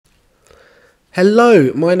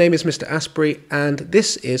Hello, my name is Mr. Asprey and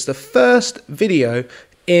this is the first video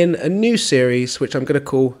in a new series which I'm going to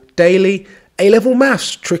call Daily A-Level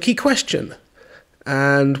Maths Tricky Question.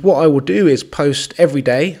 And what I will do is post every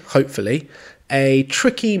day, hopefully, a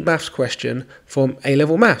tricky maths question from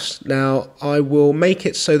A-Level Maths. Now, I will make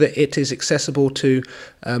it so that it is accessible to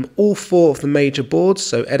all four of the major boards,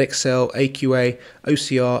 so EDEXCEL, AQA,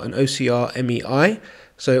 OCR and OCR MEI.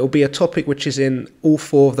 So it will be a topic which is in all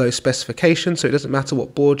four of those specifications, so it doesn't matter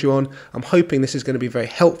what board you're on. I'm hoping this is going to be very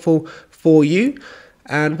helpful for you.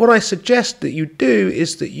 And what I suggest that you do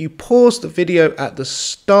is that you pause the video at the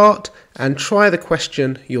start and try the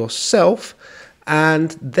question yourself,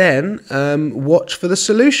 and then watch for the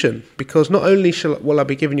solution, because not only will I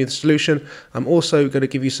be giving you the solution, I'm also going to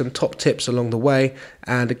give you some top tips along the way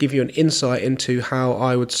and give you an insight into how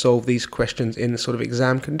I would solve these questions in sort of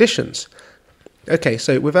exam conditions. Okay,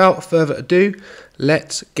 so without further ado,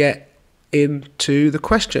 let's get into the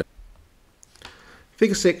question.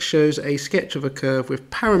 Figure 6 shows a sketch of a curve with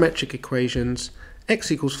parametric equations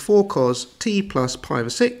x equals 4 cos t plus pi over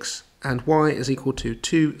 6 and y is equal to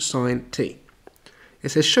 2 sine t. It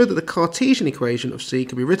says show that the Cartesian equation of c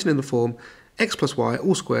can be written in the form x plus y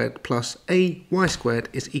all squared plus a y squared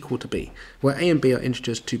is equal to b, where a and b are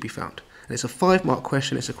integers to be found. And it's a 5-mark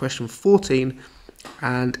question, it's a question 14.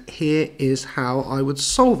 And here is how I would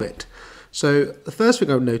solve it. So the first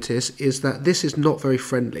thing I would notice is that this is not very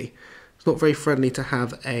friendly. It's not very friendly to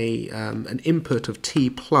have an input of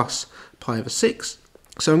t plus pi over 6.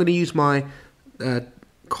 So I'm going to use my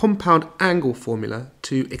compound angle formula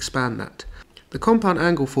to expand that. The compound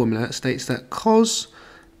angle formula states that cos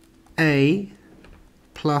A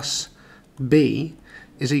plus B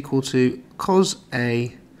is equal to cos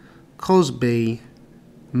A cos B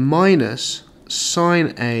minus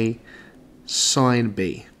sine A, sine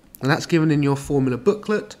B. And that's given in your formula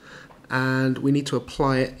booklet, and we need to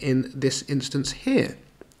apply it in this instance here.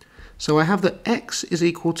 So I have that x is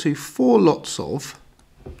equal to 4 lots of,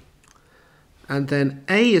 and then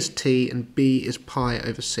A is t and B is pi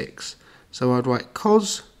over 6. So I'd write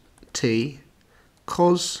cos t,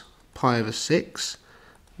 cos pi over 6,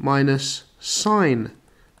 minus sine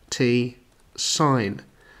t, sine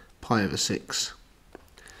pi over 6.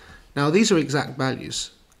 Now these are exact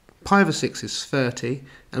values. Pi over 6 is 30,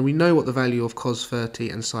 and we know what the value of cos 30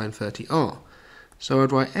 and sine 30 are. So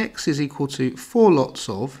I'd write x is equal to 4 lots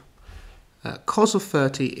of, cos of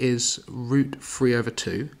 30 is root 3 over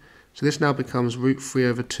 2, so this now becomes root 3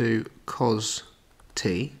 over 2 cos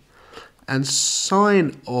t, and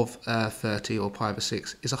sine of 30, or pi over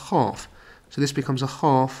 6, is a half, so this becomes a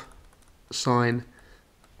half sine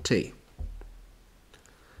t.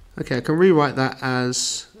 Okay, I can rewrite that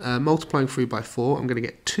as multiplying 3 by 4. I'm going to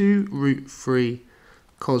get 2 root 3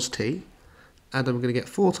 cos t, and I'm going to get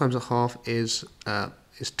 4 times a half is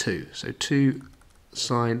 2. So 2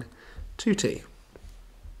 sine 2t.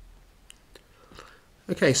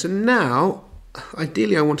 Okay, so now,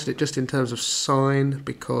 ideally I wanted it just in terms of sine,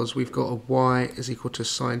 because we've got a y is equal to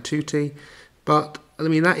sine 2t, but I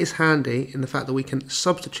mean that is handy in the fact that we can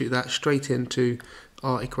substitute that straight into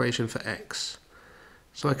our equation for x.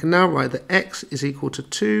 So I can now write that x is equal to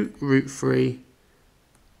 2 root 3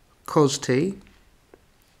 cos t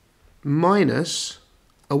minus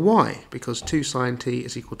a y, because 2 sine t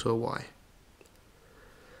is equal to a y.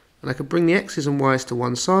 And I can bring the x's and y's to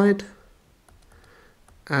one side,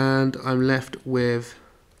 and I'm left with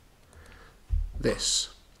this.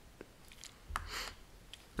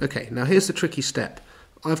 Okay, now here's the tricky step.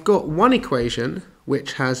 I've got one equation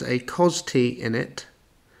which has a cos t in it,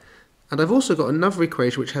 and I've also got another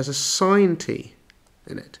equation which has a sine t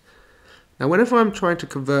in it. Now whenever I'm trying to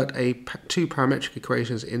convert two parametric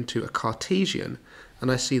equations into a Cartesian,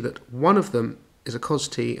 and I see that one of them is a cos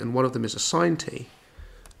t and one of them is a sine t,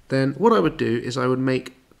 then what I would do is I would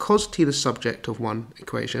make cos t the subject of one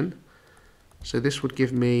equation. So this would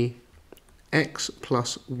give me x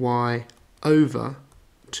plus y over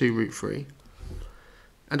 2 root 3.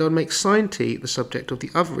 And I would make sine t the subject of the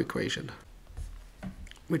other equation,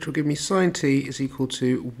 which will give me sine t is equal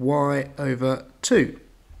to y over 2.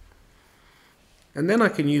 And then I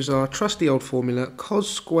can use our trusty old formula, cos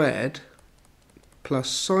squared plus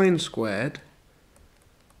sine squared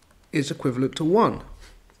is equivalent to 1.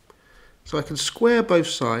 So I can square both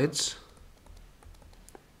sides,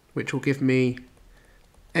 which will give me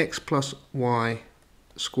x plus y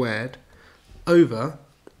squared over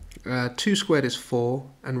 2 squared is 4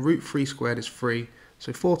 and root 3 squared is 3,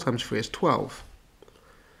 so 4 times 3 is 12.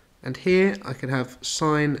 And here I can have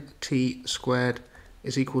sine t squared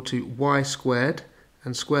is equal to y squared,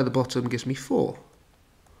 and square the bottom gives me 4.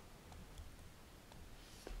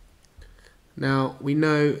 Now we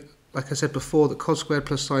know, like I said before, that cos squared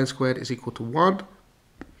plus sine squared is equal to 1.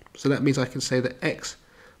 So that means I can say that x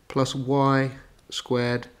plus y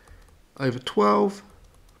squared over 12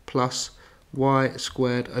 plus y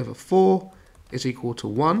squared over 4 is equal to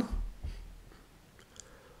 1.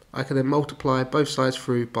 I can then multiply both sides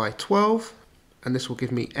through by 12, and this will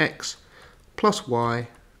give me x plus y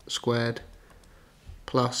squared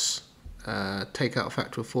plus, take out a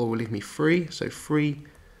factor of 4 will leave me 3, so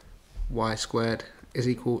 3y squared is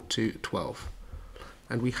equal to 12.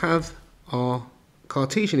 And we have our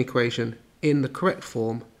Cartesian equation in the correct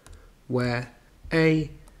form, where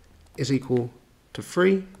a is equal to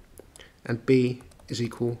 3 and b is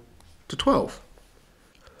equal to 12.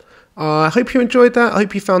 I hope you enjoyed that. I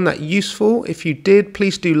hope you found that useful. If you did,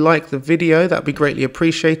 please do like the video. That would be greatly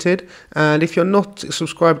appreciated. And if you're not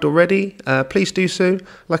subscribed already, please do so.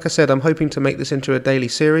 Like I said, I'm hoping to make this into a daily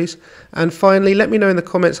series. And finally, let me know in the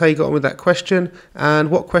comments how you got on with that question and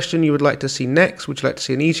what question you would like to see next. Would you like to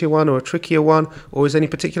see an easier one or a trickier one? Or is there any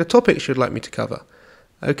particular topics you'd like me to cover?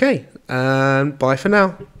 Okay, and bye for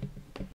now.